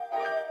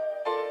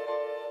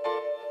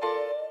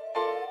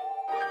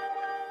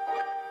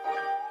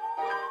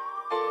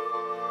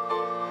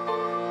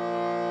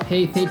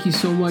Hey, thank you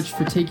so much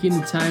for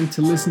taking the time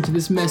to listen to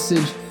this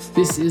message.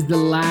 This is the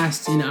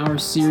last in our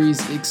series,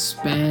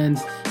 Expand.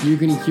 You're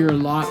going to hear a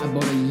lot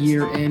about a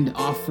year-end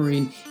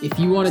offering. If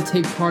you want to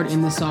take part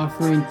in this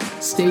offering,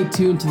 stay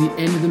tuned to the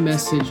end of the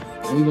message,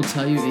 and we will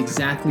tell you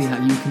exactly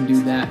how you can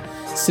do that.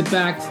 Sit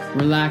back,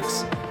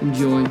 relax,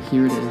 enjoy.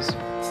 Here it is.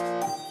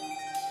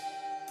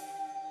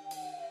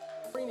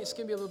 It's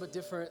going to be a little bit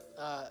different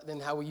than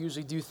how we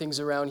usually do things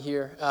around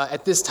here.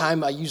 At this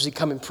time, I usually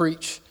come and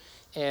preach,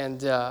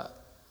 and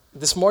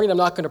this morning, I'm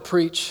not going to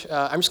preach.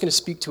 I'm just going to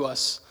speak to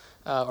us.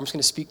 I'm just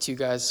going to speak to you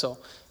guys. So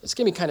it's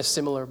going to be kind of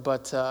similar,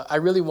 but I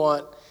really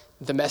want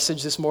the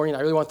message this morning.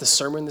 I really want the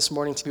sermon this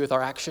morning to be with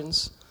our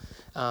actions.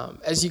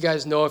 As you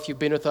guys know, if you've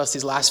been with us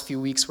these last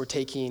few weeks, we're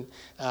taking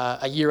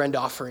a year-end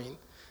offering.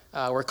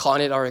 We're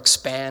calling it our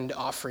Expand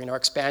offering, our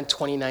Expand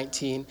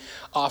 2019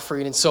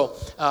 offering. And so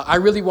I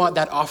really want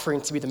that offering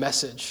to be the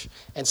message.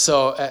 And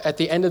so at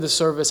the end of the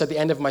service, at the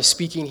end of my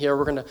speaking here,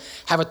 we're going to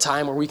have a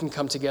time where we can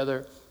come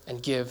together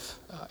and give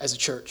as a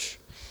church.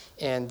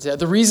 And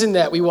the reason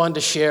that we wanted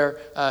to share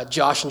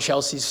Josh and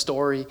Chelsea's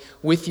story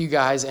with you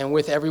guys and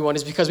with everyone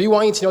is because we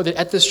want you to know that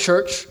at this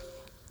church,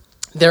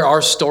 there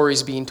are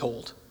stories being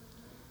told.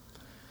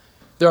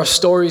 There are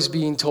stories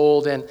being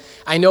told, and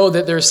I know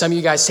that there are some of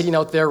you guys sitting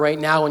out there right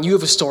now, and you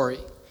have a story.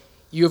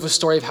 You have a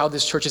story of how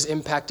this church has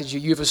impacted you.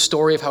 You have a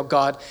story of how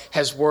God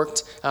has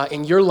worked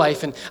in your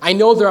life, and I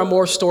know there are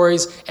more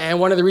stories, and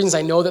one of the reasons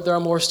I know that there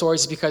are more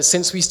stories is because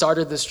since we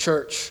started this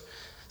church,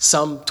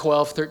 some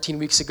 12, 13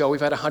 weeks ago, we've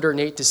had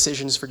 108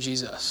 decisions for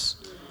Jesus.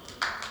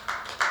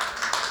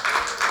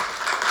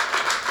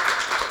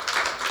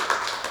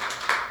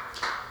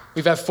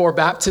 We've had 4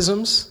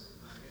 baptisms,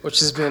 which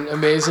has been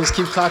amazing. Just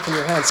keep clapping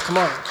your hands. Come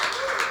on.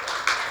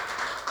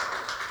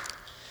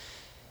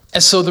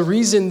 And so the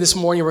reason this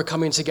morning we're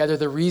coming together,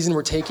 the reason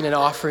we're taking an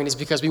offering is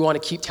because we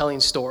want to keep telling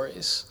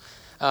stories.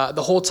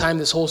 The whole time,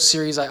 this whole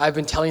series, I've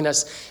been telling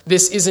us,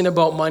 this isn't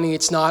about money.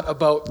 It's not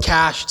about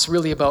cash. It's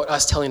really about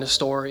us telling a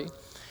story.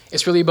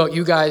 It's really about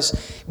you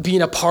guys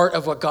being a part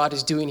of what God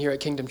is doing here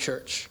at Kingdom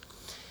Church.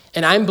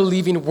 And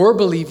we're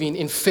believing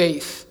in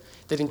faith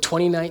that in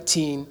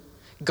 2019,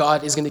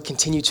 God is going to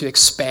continue to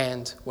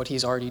expand what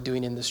he's already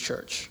doing in this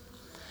church.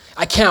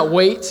 I can't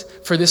wait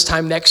for this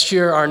time next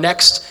year, our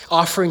next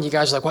offering. You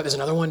guys are like, what, there's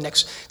another one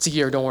next? It's a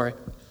year, don't worry.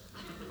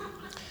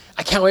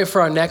 I can't wait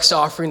for our next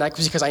offering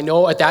because I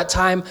know at that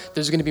time,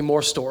 there's going to be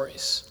more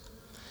stories.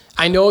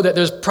 I know that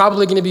there's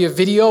probably going to be a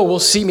video. We'll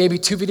see maybe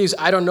 2 videos.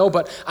 I don't know,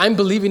 but I'm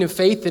believing in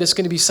faith that it's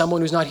going to be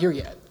someone who's not here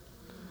yet.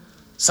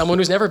 Someone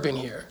who's never been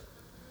here.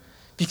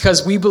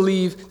 Because we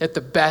believe that the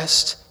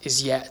best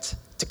is yet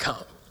to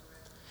come.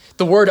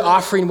 The word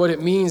offering, what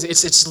it means,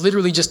 it's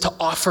literally just to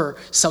offer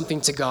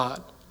something to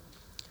God.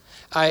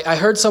 I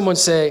heard someone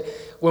say,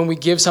 when we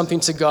give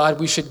something to God,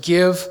 we should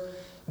give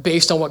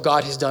based on what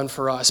God has done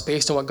for us,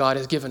 based on what God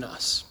has given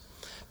us.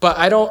 But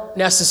I don't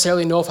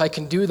necessarily know if I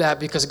can do that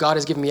because God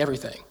has given me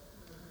everything.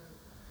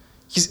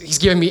 He's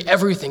given me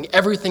everything.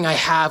 Everything I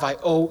have, I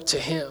owe to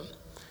him.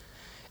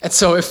 And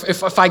so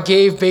if I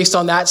gave based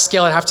on that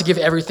scale, I'd have to give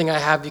everything I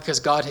have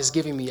because God has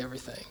given me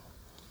everything.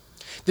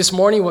 This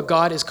morning, what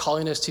God is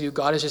calling us to do,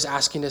 God is just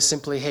asking us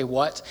simply, hey,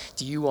 what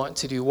do you want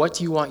to do? What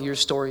do you want your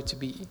story to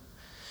be?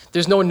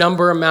 There's no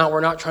number amount.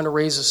 We're not trying to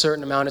raise a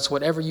certain amount. It's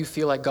whatever you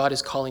feel like God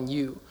is calling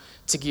you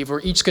to give.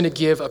 We're each going to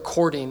give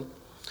according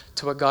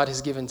to what God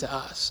has given to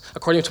us,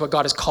 according to what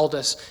God has called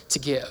us to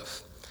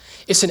give.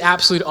 It's an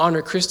absolute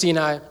honor. Christy and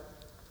I,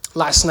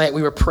 last night,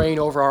 we were praying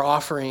over our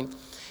offering,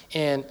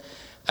 and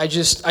I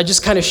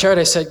just kind of shared,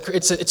 I said,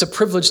 it's a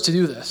privilege to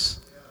do this.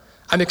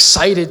 I'm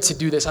excited to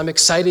do this. I'm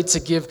excited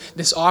to give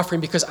this offering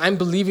because I'm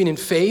believing in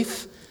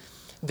faith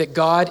that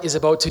God is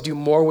about to do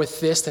more with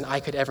this than I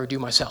could ever do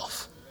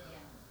myself.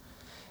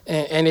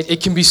 And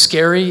it can be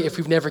scary if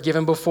we've never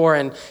given before,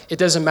 and it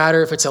doesn't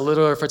matter if it's a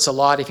little or if it's a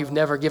lot. If you've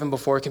never given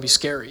before, it can be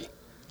scary.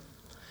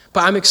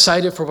 But I'm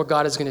excited for what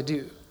God is going to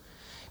do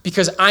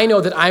because I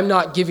know that I'm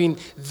not giving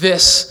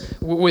this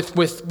with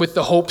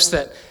the hopes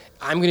that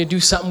I'm going to do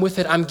something with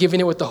it. I'm giving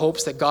it with the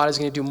hopes that God is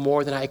going to do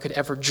more than I could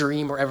ever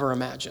dream or ever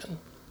imagine.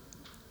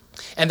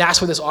 And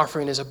that's what this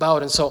offering is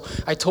about. And so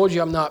I told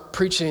you I'm not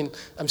preaching,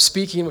 I'm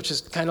speaking, which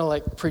is kind of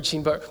like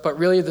preaching, but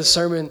really the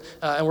sermon,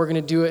 and we're going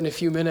to do it in a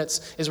few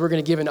minutes, is we're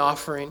going to give an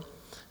offering.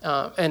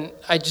 And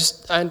I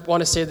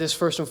want to say this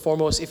first and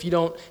foremost, if you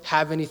don't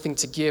have anything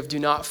to give, do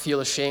not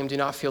feel ashamed, do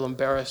not feel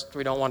embarrassed.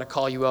 We don't want to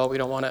call you out. We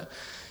don't want to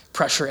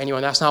pressure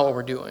anyone. That's not what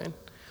we're doing.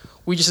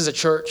 We just as a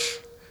church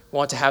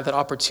want to have that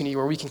opportunity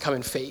where we can come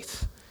in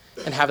faith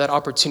and have that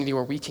opportunity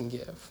where we can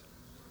give.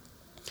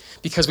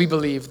 Because we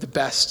believe the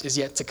best is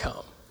yet to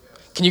come.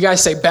 Can you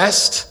guys say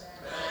best?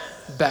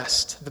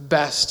 Best. The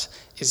best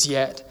is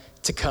yet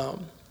to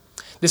come.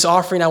 This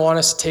offering I want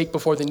us to take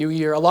before the new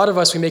year. A lot of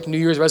us, we make New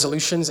Year's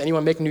resolutions.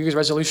 Anyone make New Year's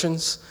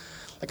resolutions?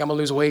 Like, I'm going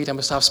to lose weight, I'm going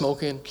to stop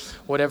smoking,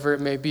 whatever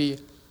it may be.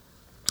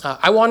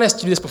 I want us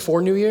to do this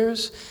before New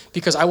Year's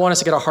because I want us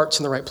to get our hearts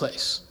in the right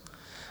place.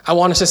 I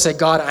want us to say,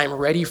 God, I'm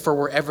ready for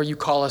wherever you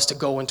call us to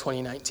go in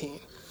 2019.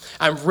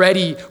 I'm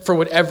ready for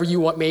whatever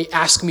you may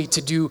ask me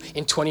to do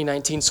in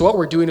 2019. So what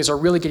we're doing is we're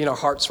really getting our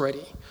hearts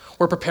ready.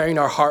 We're preparing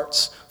our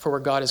hearts for where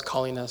God is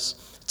calling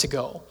us to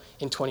go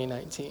in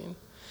 2019.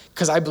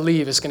 Because I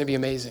believe it's going to be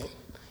amazing.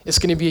 It's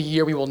going to be a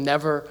year we will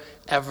never,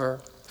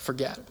 ever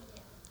forget.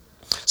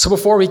 So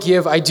before we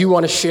give, I do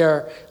want to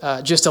share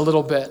just a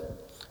little bit.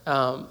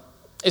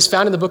 It's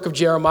found in the book of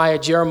Jeremiah.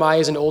 Jeremiah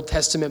is an Old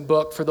Testament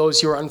book. For those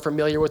who are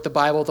unfamiliar with the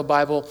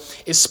Bible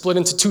is split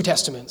into two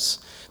testaments.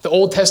 The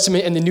Old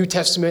Testament and the New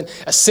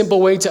Testament. A simple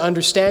way to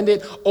understand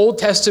it, Old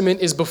Testament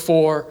is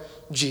before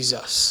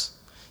Jesus.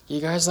 You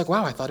guys are like,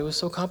 wow, I thought it was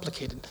so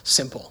complicated.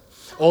 Simple.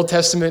 Old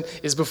Testament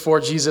is before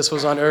Jesus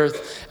was on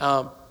earth.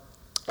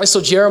 And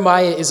so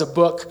Jeremiah is a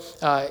book.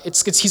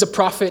 He's a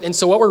prophet. And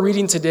so what we're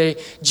reading today,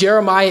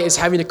 Jeremiah is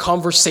having a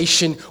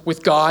conversation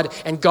with God,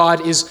 and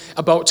God is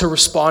about to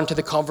respond to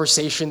the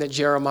conversation that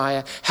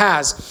Jeremiah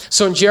has.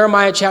 So in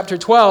Jeremiah chapter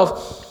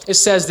 12, it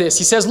says this.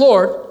 He says,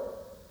 Lord,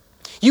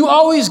 you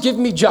always give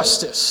me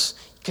justice,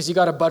 because you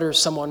got to butter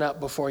someone up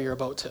before you're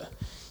about to,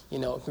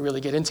 really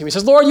get into me. He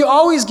says, Lord, you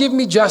always give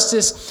me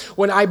justice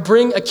when I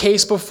bring a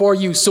case before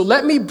you. So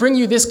let me bring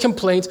you this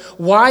complaint.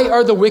 Why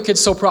are the wicked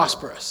so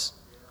prosperous?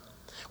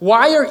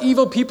 Why are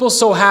evil people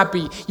so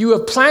happy? You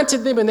have planted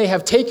them and they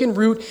have taken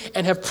root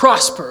and have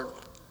prospered.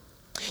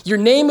 Your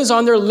name is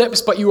on their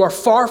lips, but you are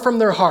far from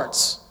their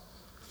hearts.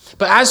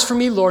 But as for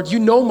me, Lord, you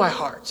know my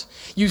heart.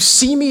 You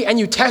see me and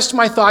you test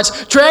my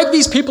thoughts. Drag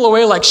these people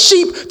away like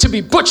sheep to be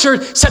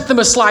butchered, set them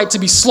aside to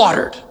be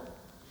slaughtered.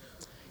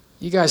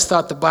 You guys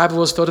thought the Bible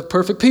was filled with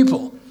perfect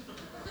people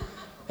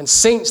and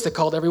saints that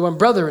called everyone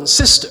brother and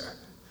sister.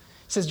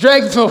 He says,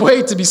 drag them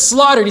away to be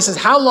slaughtered. He says,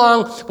 how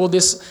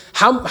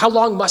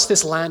long must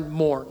this land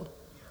mourn?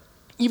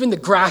 Even the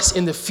grass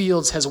in the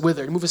fields has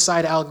withered. Move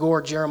aside, Al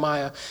Gore.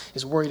 Jeremiah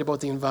is worried about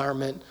the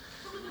environment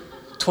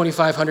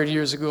 2,500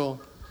 years ago.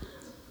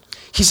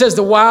 He says,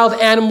 the wild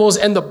animals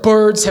and the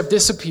birds have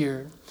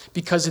disappeared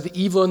because of the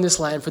evil in this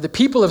land. For the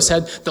people have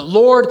said, the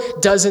Lord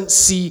doesn't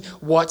see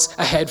what's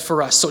ahead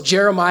for us. So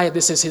Jeremiah,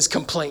 this is his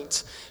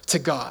complaint to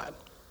God.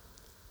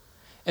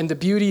 And the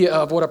beauty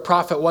of what a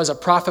prophet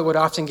would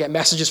often get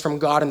messages from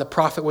God, and the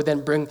prophet would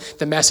then bring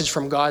the message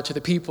from God to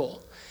the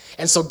people.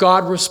 And so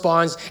God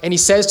responds, and he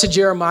says to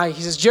Jeremiah,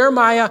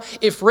 Jeremiah,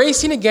 if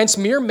racing against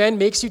mere men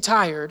makes you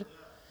tired,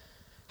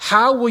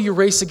 how will you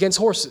race against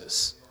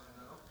horses?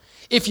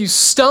 If you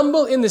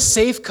stumble in the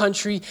safe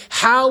country,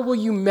 how will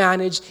you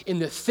manage in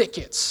the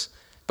thickets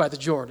by the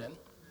Jordan?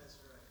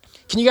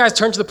 Can you guys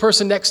turn to the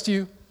person next to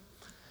you?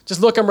 Just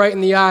look them right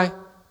in the eye.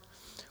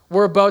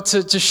 We're about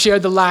to share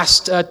the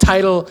last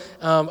title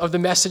of the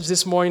message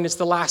this morning. It's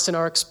the last in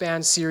our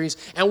Expand series.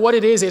 And what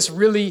it is, it's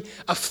really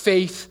a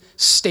faith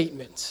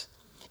statement.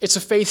 It's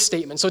a faith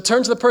statement. So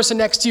turn to the person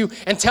next to you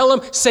and tell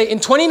them, say, in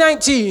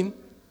 2019,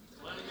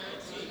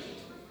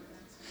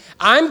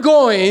 I'm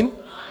going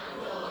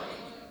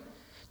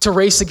to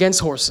race against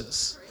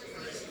horses.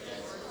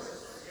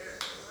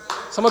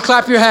 Someone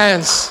clap your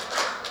hands.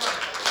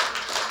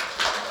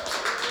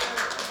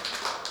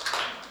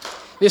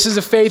 This is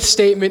a faith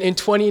statement. In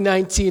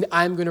 2019,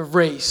 I'm going to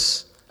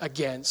race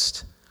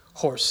against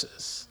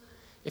horses.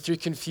 If you're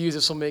confused,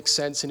 this will make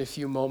sense in a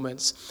few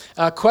moments.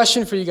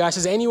 Question for you guys.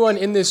 Has anyone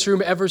in this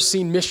room ever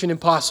seen Mission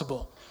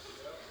Impossible?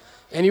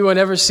 Anyone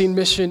ever seen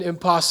Mission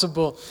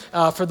Impossible?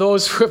 For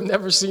those who have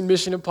never seen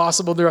Mission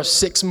Impossible, there are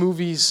 6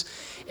 movies,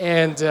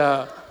 and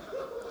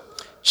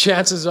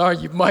chances are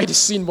you might have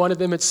seen one of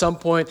them at some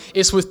point.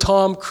 It's with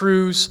Tom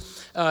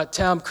Cruise.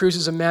 Tom Cruise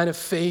is a man of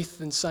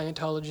faith in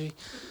Scientology.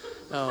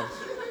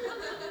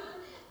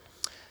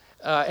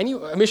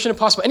 Mission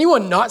Impossible.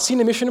 Anyone not seen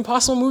a Mission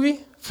Impossible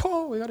movie?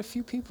 Oh, we got a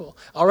few people.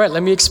 All right,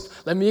 let me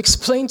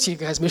explain to you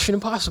guys Mission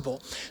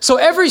Impossible. So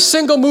every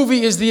single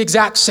movie is the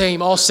exact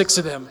same, all 6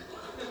 of them.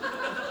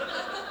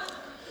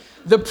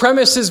 The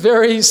premise is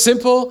very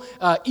simple.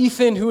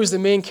 Ethan, who is the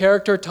main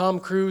character, Tom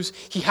Cruise,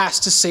 he has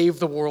to save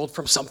the world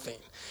from something.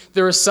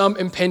 There is some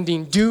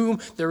impending doom.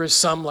 There is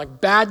some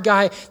bad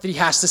guy that he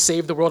has to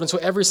save the world. And so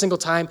every single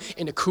time,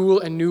 in a cool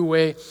and new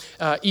way,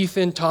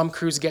 Tom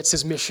Cruise gets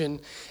his mission,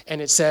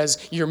 and it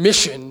says, your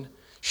mission,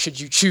 should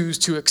you choose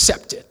to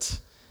accept it.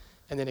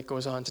 And then it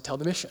goes on to tell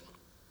the mission.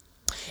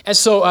 And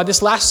so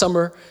this last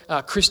summer,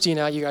 Christy and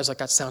I, you guys are like,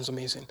 that sounds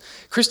amazing.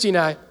 Christy and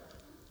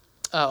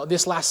I,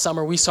 this last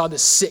summer, we saw the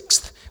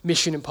 6th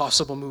Mission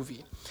Impossible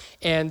movie.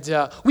 And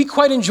we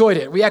quite enjoyed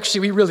it. We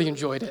really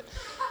enjoyed it.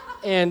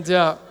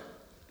 And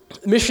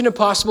Mission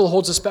Impossible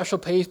holds a special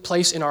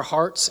place in our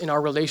hearts, in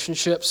our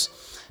relationships.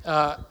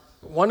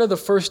 One of the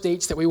first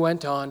dates that we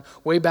went on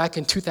way back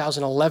in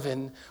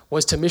 2011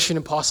 was to Mission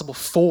Impossible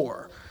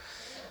 4.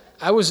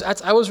 I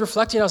was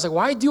reflecting. I was like,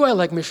 why do I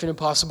like Mission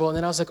Impossible? And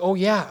then I was like, oh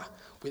yeah,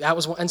 that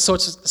was one. And so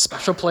it's a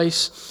special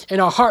place in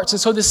our hearts. And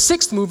so the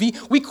 6th movie,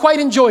 we quite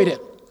enjoyed it.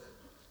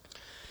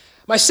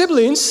 My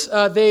siblings,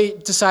 they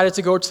decided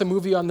to go to the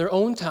movie on their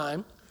own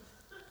time.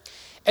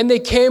 And they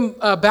came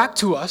back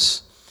to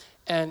us.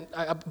 And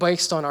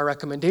based on our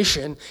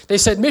recommendation, they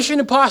said Mission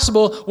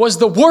Impossible was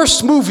the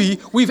worst movie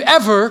we've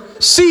ever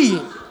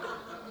seen.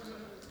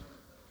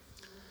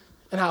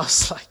 And I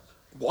was like,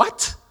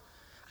 what?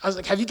 I was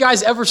like, have you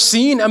guys ever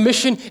seen a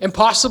Mission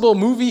Impossible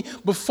movie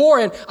before?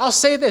 And I'll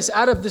say this,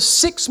 out of the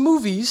 6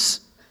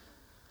 movies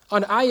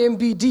on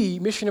IMDb,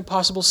 Mission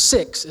Impossible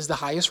 6 is the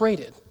highest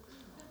rated.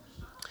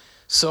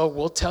 So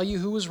we'll tell you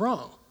who was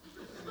wrong.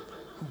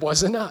 It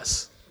wasn't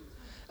us.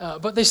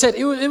 But they said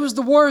it was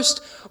the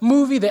worst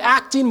movie. The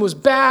acting was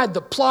bad.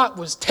 The plot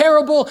was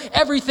terrible.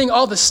 Everything,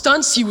 all the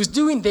stunts he was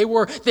doing, they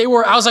were.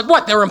 I was like,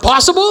 what? They were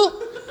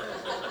impossible?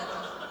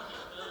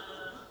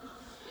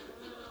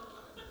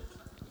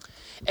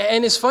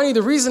 And it's funny,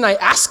 the reason I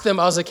asked them,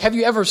 I was like, have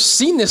you ever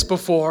seen this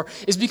before?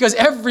 Is because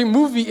every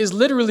movie is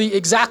literally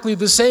exactly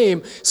the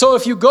same. So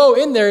if you go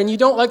in there and you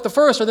don't like the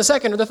first or the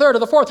second or the third or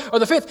the fourth or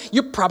the fifth,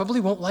 you probably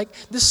won't like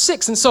the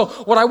sixth. And so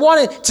what I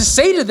wanted to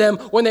say to them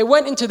when they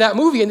went into that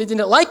movie and they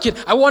didn't like it,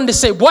 I wanted to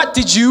say, what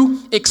did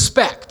you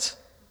expect?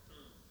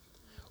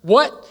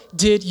 What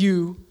did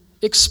you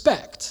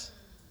expect?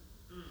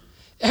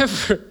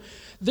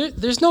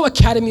 There's no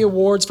Academy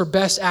Awards for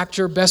Best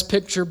Actor, Best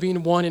Picture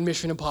being won in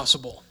Mission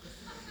Impossible.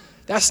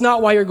 That's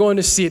not why you're going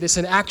to see it. It's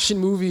an action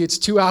movie. It's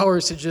 2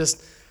 hours to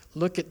just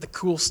look at the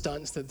cool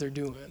stunts that they're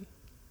doing.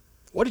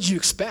 What did you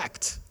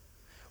expect?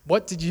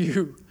 What did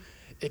you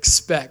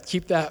expect?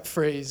 Keep that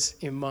phrase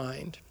in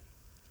mind.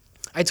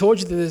 I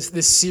told you that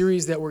this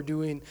series that we're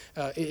doing,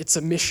 it's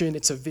a mission,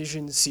 it's a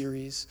vision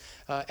series.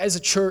 As a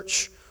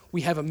church,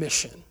 we have a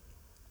mission.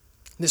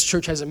 This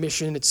church has a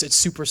mission. It's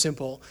super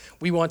simple.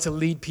 We want to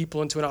lead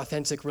people into an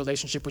authentic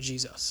relationship with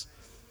Jesus.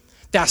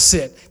 That's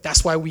it.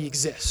 That's why we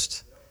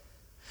exist.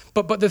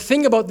 But the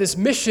thing about this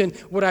mission,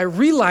 what I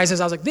realized is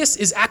I was like, this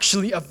is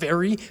actually a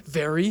very,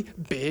 very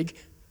big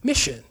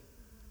mission.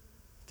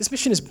 This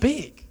mission is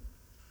big.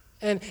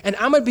 And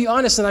I'm going to be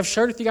honest, and I've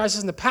shared with you guys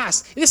this in the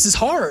past, this is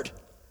hard.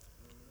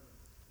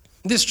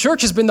 This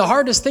church has been the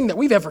hardest thing that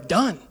we've ever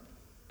done.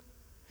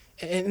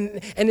 And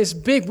it's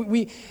big.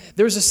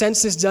 There was a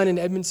census done in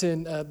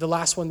Edmonton, the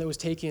last one that was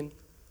taken.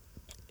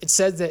 It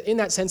said that in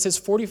that census,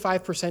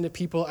 45% of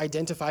people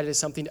identified as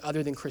something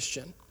other than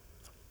Christian.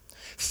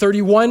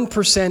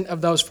 31% of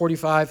those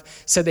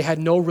 45 said they had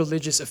no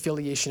religious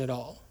affiliation at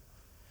all.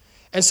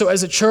 And so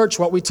as a church,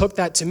 what we took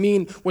that to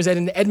mean was that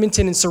in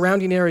Edmonton and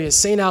surrounding areas,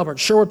 St. Albert,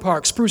 Sherwood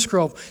Park, Spruce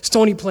Grove,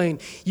 Stony Plain,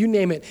 you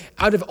name it,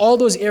 out of all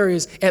those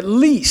areas, at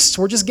least,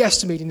 we're just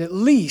guesstimating, at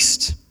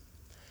least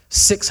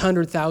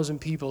 600,000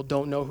 people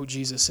don't know who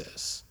Jesus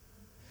is.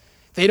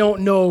 They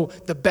don't know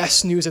the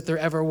best news that there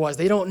ever was.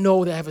 They don't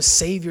know they have a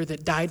Savior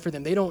that died for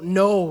them. They don't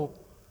know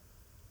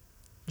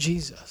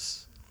Jesus.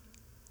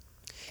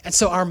 And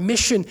so our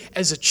mission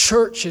as a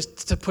church is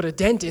to put a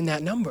dent in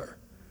that number.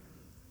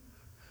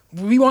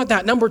 We want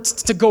that number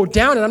to go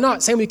down, and I'm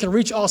not saying we can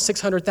reach all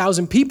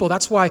 600,000 people.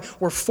 That's why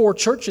we're 4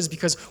 churches,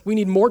 because we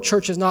need more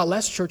churches, not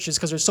less churches,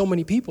 because there's so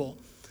many people.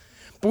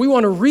 But we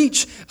want to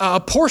reach a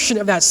portion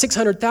of that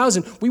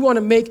 600,000. We want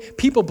to make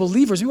people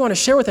believers. We want to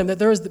share with them that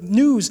there is the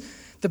news,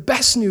 the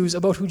best news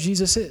about who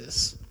Jesus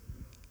is.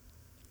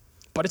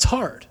 But it's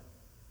hard.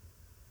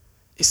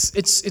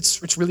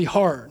 It's really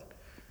hard.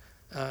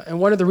 And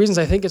one of the reasons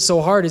I think it's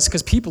so hard is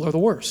because people are the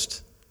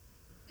worst.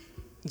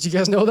 Did you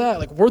guys know that?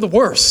 Like, we're the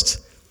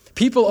worst.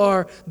 People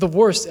are the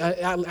worst.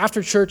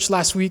 After church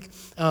last week,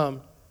 I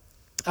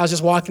was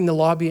just walking in the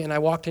lobby, and I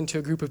walked into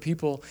a group of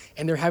people,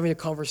 and they're having a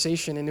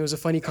conversation, and it was a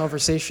funny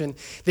conversation.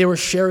 They were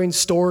sharing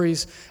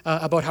stories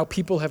about how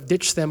people have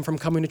ditched them from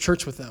coming to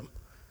church with them.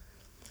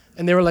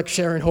 And they were like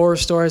sharing horror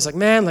stories, like,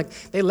 man, like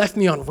they left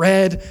me on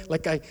red.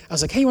 Like I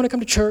was like, hey, you want to come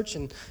to church?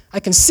 And I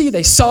can see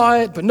they saw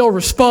it, but no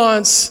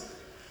response.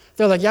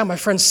 They're like, yeah, my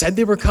friends said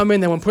they were coming.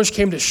 Then when push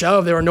came to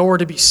shove, they were nowhere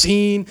to be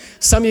seen.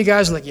 Some of you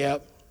guys are like, yeah,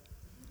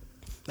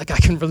 like I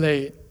can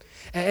relate.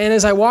 And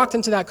as I walked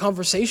into that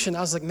conversation, I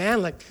was like,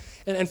 man, like,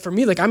 and for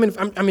me, like I'm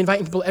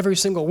inviting people every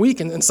single week,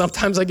 and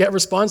sometimes I get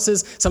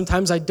responses,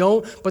 sometimes I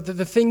don't. But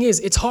the thing is,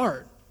 it's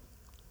hard.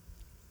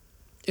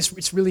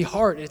 It's really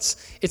hard.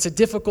 It's a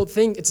difficult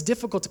thing. It's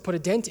difficult to put a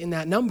dent in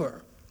that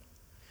number.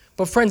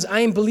 But friends, I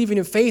am believing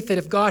in faith that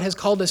if God has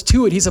called us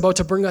to it, He's about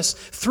to bring us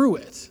through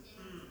it.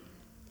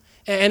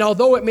 And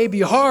although it may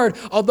be hard,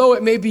 although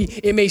it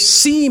may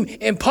seem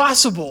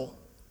impossible,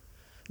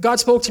 God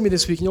spoke to me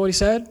this week. You know what He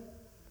said?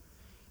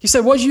 He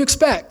said, what did you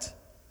expect?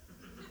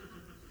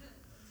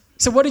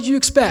 He said, what did you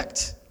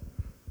expect?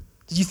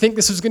 Did you think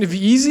this was going to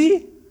be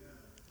easy?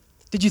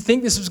 Did you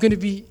think this was going to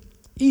be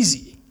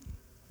easy?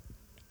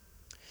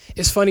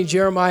 It's funny,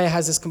 Jeremiah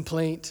has this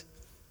complaint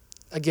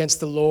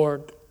against the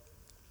Lord.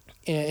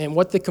 And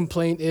what the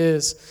complaint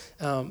is,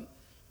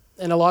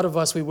 and a lot of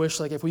us, we wish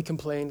like if we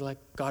complained, like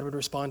God would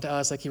respond to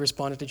us like He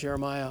responded to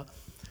Jeremiah.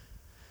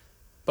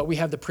 But we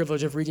have the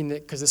privilege of reading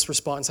it because this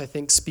response, I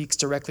think, speaks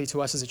directly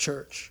to us as a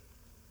church.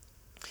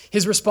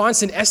 His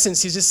response, in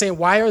essence, he's just saying,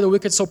 why are the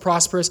wicked so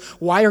prosperous?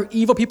 Why are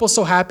evil people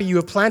so happy? You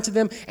have planted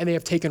them, and they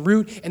have taken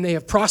root, and they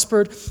have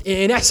prospered.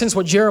 In essence,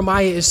 what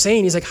Jeremiah is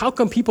saying, he's like, how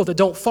come people that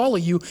don't follow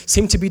you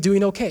seem to be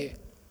doing okay?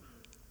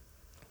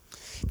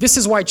 This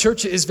is why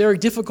church is very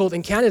difficult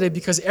in Canada,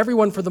 because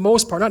everyone, for the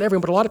most part, not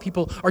everyone, but a lot of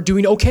people are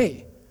doing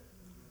okay.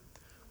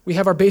 We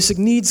have our basic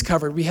needs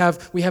covered. We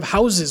have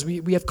houses.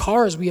 We have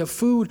cars. We have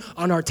food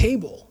on our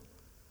table.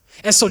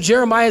 And so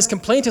Jeremiah's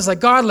complaint is like,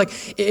 God, like,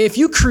 if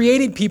you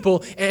created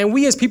people and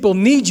we as people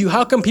need you,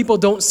 how come people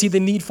don't see the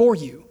need for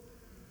you?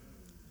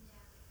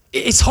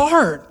 It's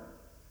hard.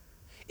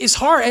 It's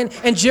hard.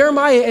 And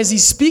Jeremiah, as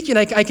he's speaking,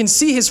 I can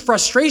see his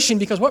frustration,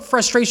 because what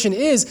frustration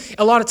is,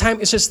 a lot of time,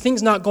 it's just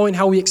things not going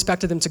how we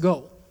expected them to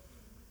go.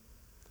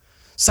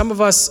 Some of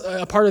us,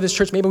 a part of this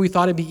church, maybe we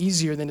thought it'd be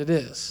easier than it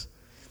is.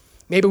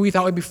 Maybe we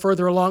thought we'd be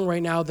further along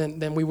right now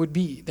than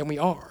we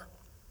are.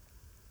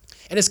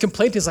 And his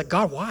complaint is like,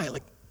 God, why?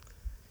 Like,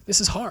 this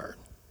is hard.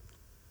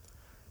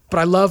 But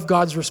I love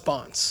God's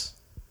response.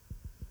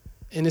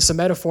 And it's a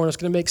metaphor, and it's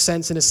going to make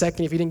sense in a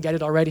second if you didn't get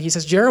it already. He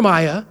says,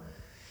 Jeremiah,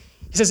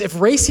 he says, if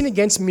racing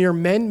against mere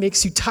men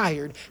makes you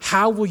tired,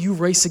 how will you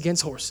race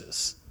against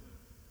horses?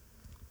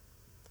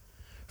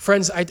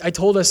 Friends, I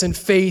told us in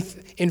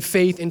faith in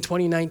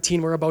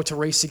 2019, we're about to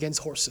race against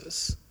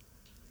horses.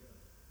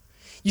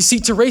 You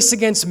see, to race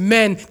against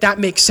men, that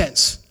makes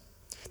sense.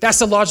 That's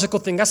the logical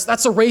thing.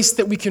 That's a race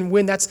that we can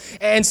win.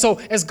 And so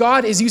as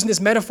God is using this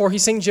metaphor,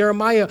 he's saying,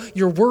 Jeremiah,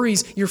 your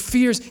worries, your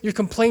fears, your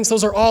complaints,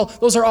 those are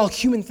all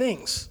human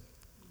things.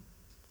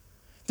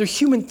 They're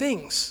human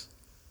things.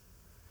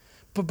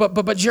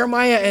 But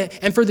Jeremiah,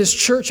 and for this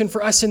church and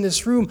for us in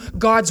this room,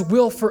 God's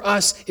will for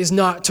us is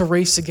not to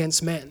race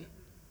against men.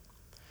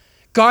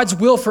 God's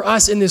will for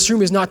us in this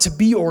room is not to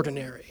be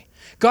ordinary.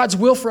 God's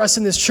will for us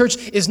in this church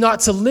is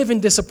not to live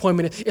in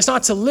disappointment. It's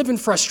not to live in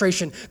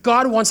frustration.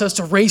 God wants us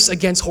to race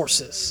against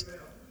horses.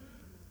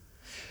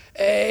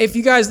 If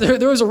you guys,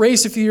 there was a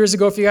race a few years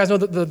ago, if you guys know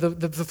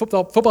the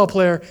football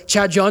player,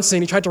 Chad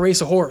Johnson, he tried to race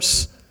a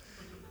horse.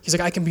 He's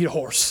like, I can beat a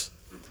horse.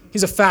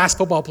 He's a fast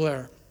football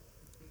player.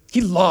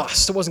 He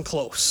lost. It wasn't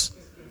close.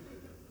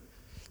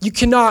 You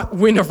cannot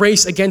win a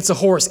race against a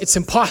horse. It's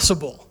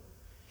impossible.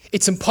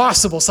 It's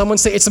impossible. Someone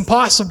say, it's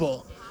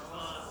impossible.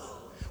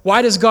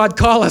 Why does God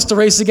call us to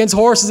race against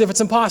horses if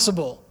it's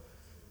impossible?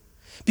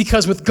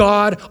 Because with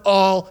God,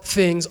 all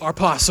things are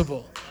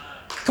possible.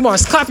 Come on,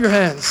 clap your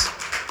hands.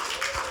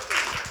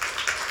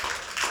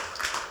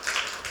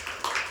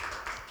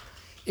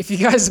 If you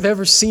guys have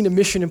ever seen a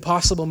Mission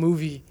Impossible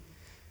movie,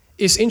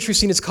 it's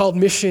interesting. It's called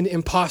Mission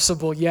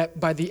Impossible, yet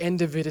by the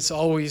end of it, it's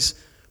always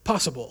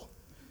possible.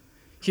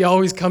 He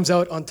always comes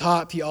out on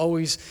top. He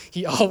always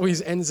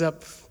ends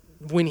up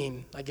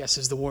winning, I guess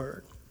is the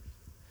word.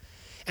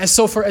 And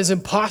so for as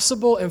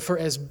impossible and for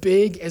as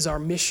big as our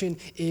mission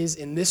is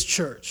in this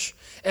church,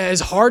 as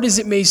hard as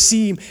it may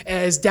seem,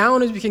 as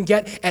down as we can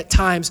get at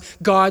times,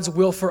 God's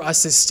will for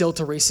us is still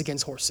to race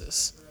against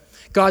horses.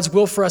 God's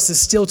will for us is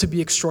still to be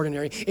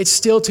extraordinary. It's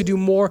still to do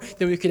more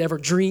than we could ever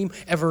dream,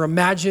 ever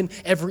imagine,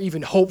 ever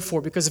even hope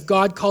for. Because if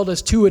God called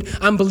us to it,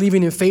 I'm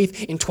believing in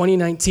faith in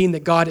 2019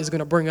 that God is going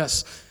to bring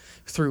us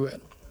through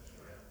it.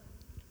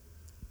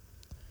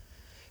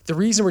 The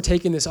reason we're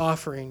taking this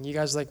offering, you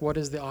guys are like, what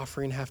does the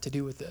offering have to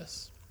do with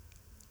this?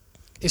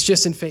 It's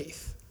just in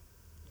faith.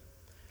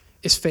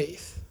 It's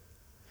faith.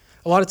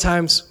 A lot of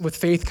times with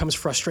faith comes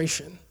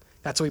frustration.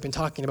 That's what we've been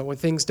talking about. When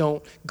things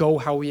don't go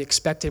how we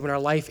expected, when our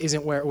life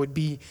isn't where it would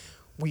be,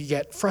 we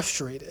get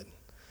frustrated.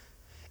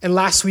 And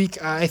last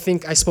week, I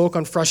think I spoke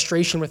on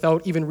frustration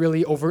without even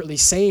really overtly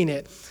saying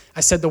it.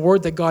 I said the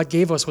word that God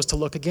gave us was to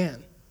look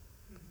again.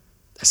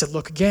 I said,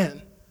 look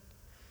again.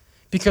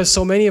 Because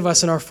so many of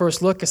us in our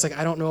first look, it's like,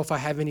 I don't know if I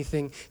have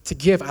anything to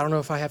give. I don't know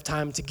if I have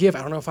time to give.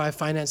 I don't know if I have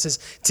finances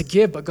to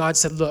give. But God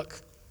said, look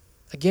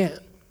again.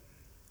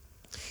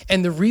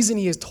 And the reason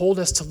he has told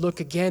us to look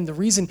again, the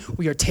reason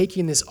we are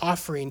taking this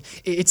offering,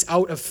 it's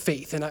out of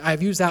faith. And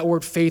I've used that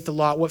word faith a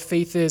lot. What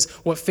faith is,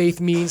 what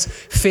faith means.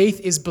 Faith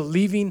is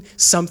believing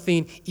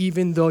something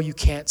even though you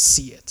can't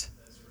see it.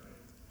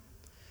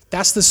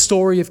 That's the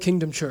story of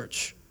Kingdom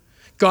Church.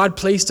 God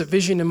placed a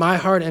vision in my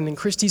heart and in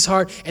Christy's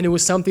heart, and it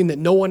was something that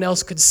no one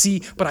else could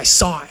see, but I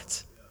saw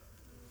it.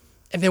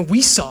 And then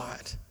we saw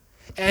it.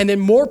 And then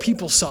more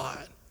people saw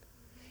it.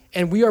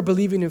 And we are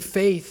believing in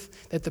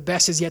faith that the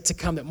best is yet to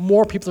come, that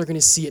more people are going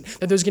to see it,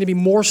 that there's going to be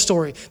more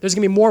story. There's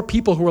going to be more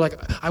people who are like,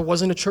 I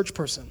wasn't a church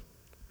person.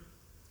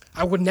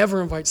 I would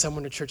never invite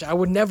someone to church. I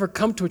would never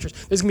come to a church.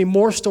 There's going to be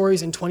more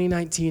stories in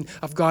 2019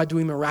 of God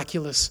doing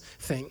miraculous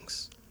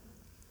things.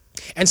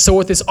 And so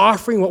with this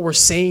offering, what we're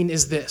saying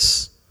is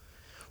this.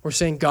 We're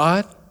saying,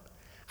 God,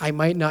 I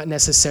might not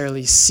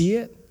necessarily see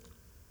it,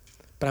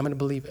 but I'm going to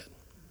believe it.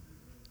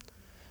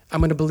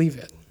 I'm going to believe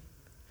it.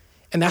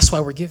 And that's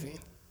why we're giving.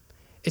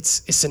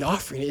 It's an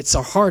offering. It's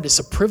our heart. It's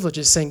a privilege.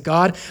 It's saying,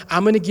 God,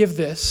 I'm going to give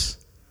this,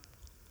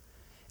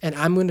 and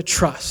I'm going to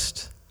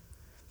trust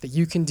that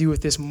you can do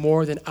with this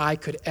more than I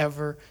could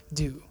ever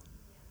do.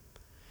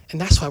 And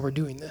that's why we're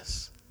doing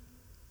this.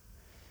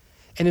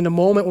 And in a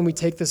moment when we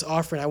take this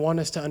offering, I want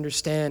us to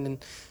understand,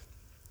 and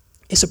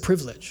it's a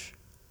privilege.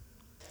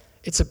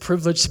 It's a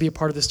privilege to be a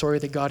part of the story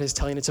that God is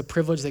telling. It's a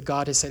privilege that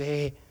God has said,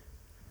 hey,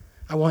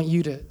 I want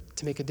you to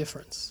make a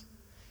difference.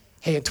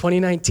 Hey, in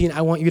 2019,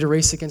 I want you to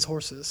race against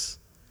horses.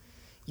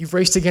 You've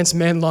raced against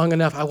men long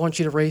enough. I want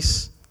you to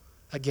race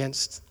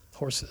against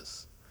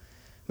horses.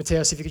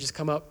 Mateus, if you could just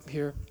come up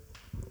here.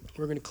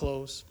 We're going to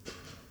close.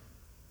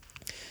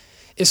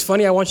 It's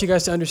funny, I want you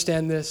guys to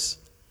understand this.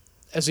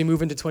 As we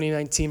move into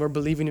 2019, we're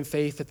believing in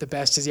faith that the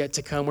best is yet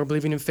to come. We're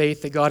believing in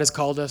faith that God has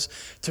called us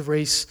to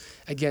race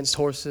against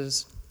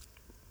horses.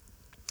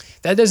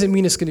 That doesn't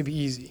mean it's going to be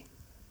easy.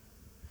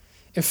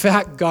 In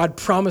fact, God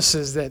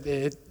promises that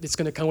it's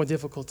going to come with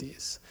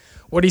difficulties.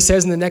 What he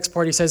says in the next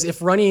part, he says,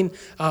 if running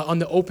on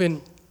the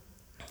open,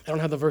 I don't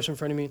have the verse in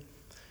front of me.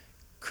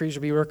 Crees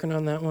will be working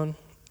on that one.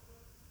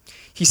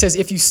 He says,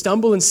 if you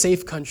stumble in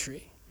safe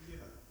country.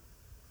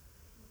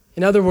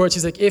 In other words,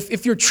 he's like,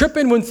 if you're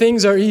tripping when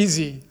things are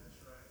easy,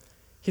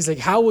 he's like,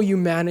 how will you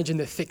manage in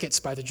the thickets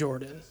by the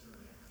Jordan?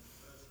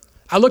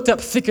 I looked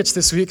up thickets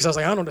this week because I was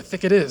like, I don't know what a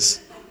thicket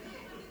is.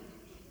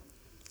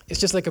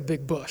 It's just like a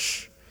big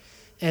bush.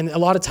 And a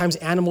lot of times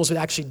animals would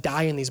actually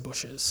die in these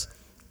bushes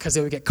because they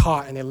would get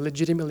caught and they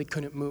legitimately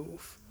couldn't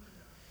move.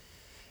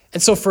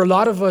 And so for a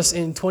lot of us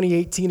in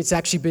 2018, it's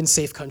actually been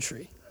safe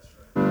country.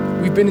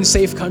 We've been in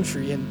safe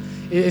country and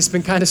it's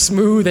been kind of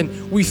smooth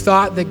and we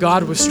thought that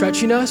God was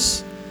stretching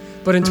us.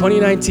 But in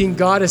 2019,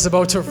 God is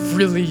about to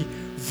really,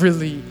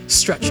 really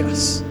stretch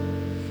us.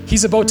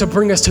 He's about to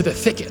bring us to the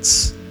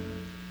thickets.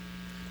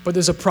 But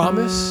there's a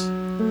promise,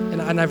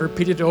 and I've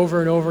repeated it over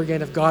and over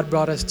again, if God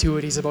brought us to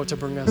it, he's about to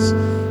bring us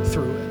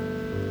through it.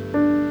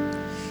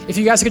 If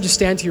you guys could just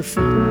stand to your feet.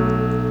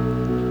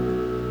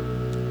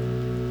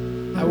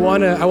 I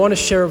want to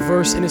share a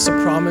verse, and it's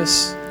a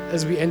promise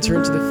as we enter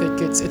into the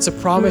thickets. It's a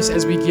promise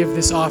as we give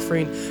this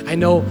offering. I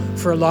know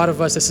for a lot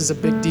of us, this is a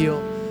big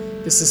deal.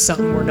 This is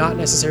something we're not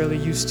necessarily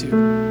used to.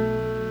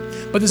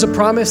 But there's a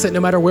promise that no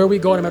matter where we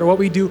go, no matter what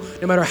we do,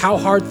 no matter how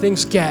hard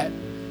things get,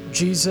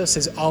 Jesus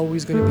is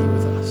always going to be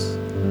with us.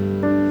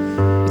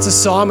 It's a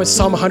psalm, it's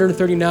Psalm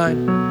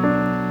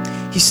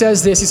 139. He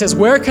says this, he says,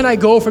 where can I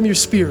go from your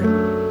spirit?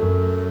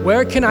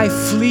 Where can I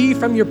flee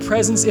from your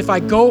presence? If I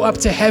go up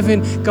to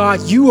heaven, God,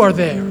 you are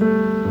there.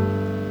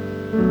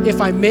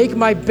 If I make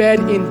my bed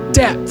in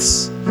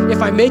depths,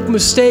 if I make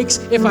mistakes,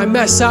 if I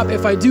mess up,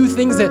 if I do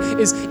things that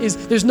is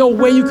there's no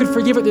way you could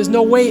forgive it, there's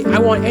no way I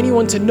want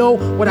anyone to know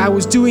what I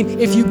was doing.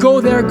 If you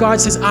go there,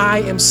 God says, I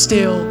am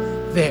still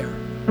there.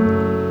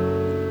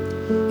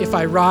 If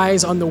I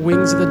rise on the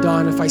wings of the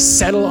dawn, if I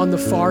settle on the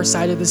far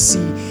side of the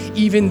sea,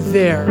 even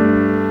there,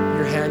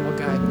 your hand will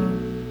guide me.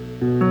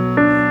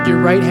 Your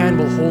right hand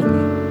will hold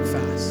me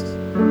fast.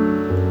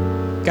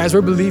 Guys,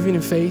 we're believing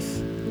in faith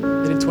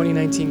that in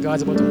 2019,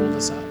 God's about to hold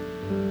us up.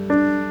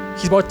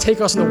 He's about to take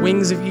us on the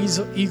wings of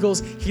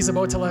eagles. He's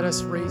about to let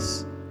us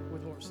race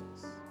with horses.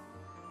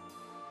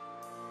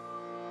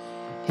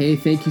 Hey,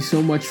 thank you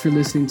so much for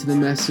listening to the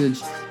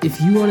message.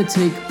 If you want to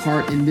take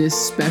part in this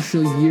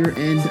special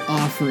year-end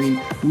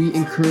offering, we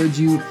encourage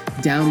you,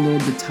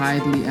 download the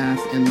Tithely app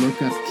and look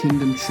up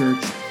Kingdom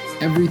Church.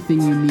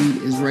 Everything you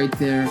need is right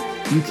there.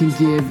 You can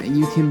give and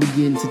you can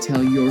begin to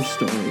tell your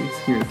story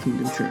here at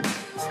Kingdom Church.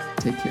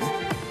 Take care.